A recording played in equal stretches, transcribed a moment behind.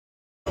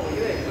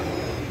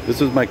This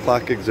is my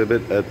clock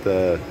exhibit at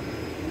the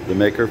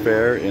Maker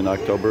Faire in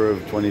October of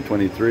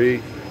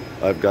 2023.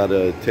 I've got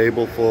a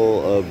table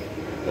full of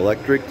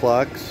electric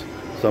clocks,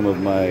 some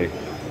of my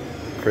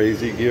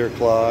crazy gear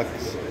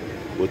clocks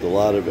with a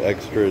lot of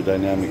extra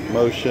dynamic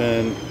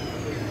motion,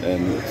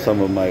 and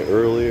some of my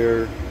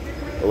earlier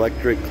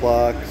electric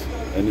clocks,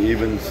 and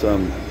even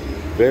some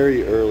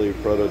very early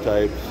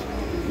prototypes.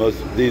 Most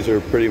of these are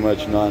pretty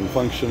much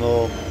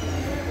non-functional.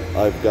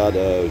 I've got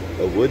a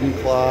wooden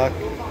clock.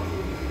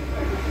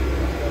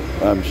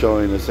 I'm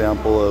showing a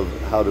sample of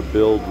how to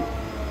build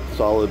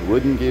solid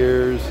wooden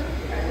gears.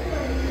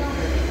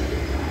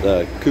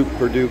 The Coupe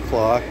Purdue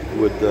clock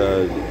with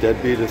the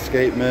deadbeat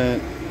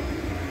escapement,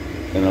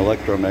 an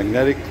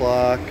electromagnetic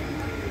clock,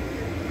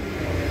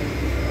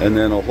 and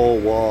then a whole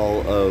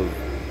wall of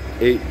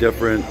 8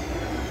 different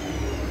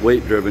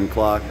weight-driven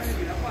clocks,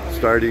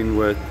 starting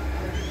with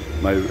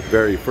my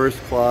very first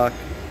clock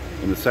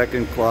and the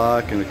second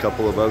clock and a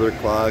couple of other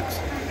clocks.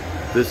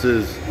 This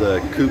is the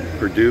Coupe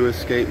Purdue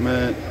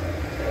escapement,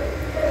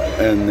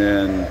 and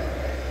then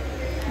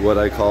what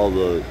I call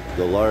the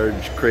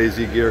large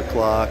crazy gear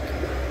clock,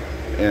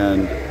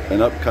 and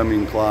an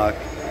upcoming clock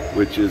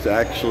which is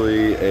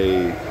actually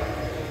a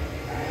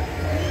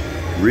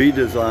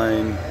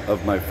redesign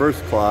of my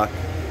first clock,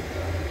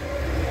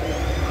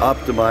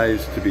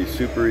 optimized to be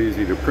super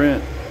easy to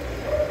print,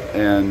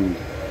 and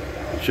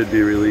should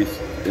be released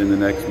in the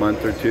next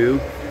month or two.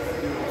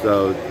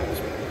 So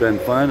it's been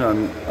fun.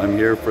 I'm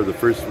here for the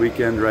first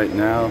weekend right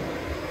now,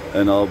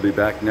 and I'll be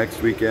back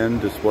next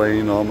weekend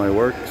displaying all my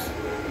works.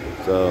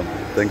 So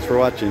thanks for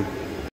watching.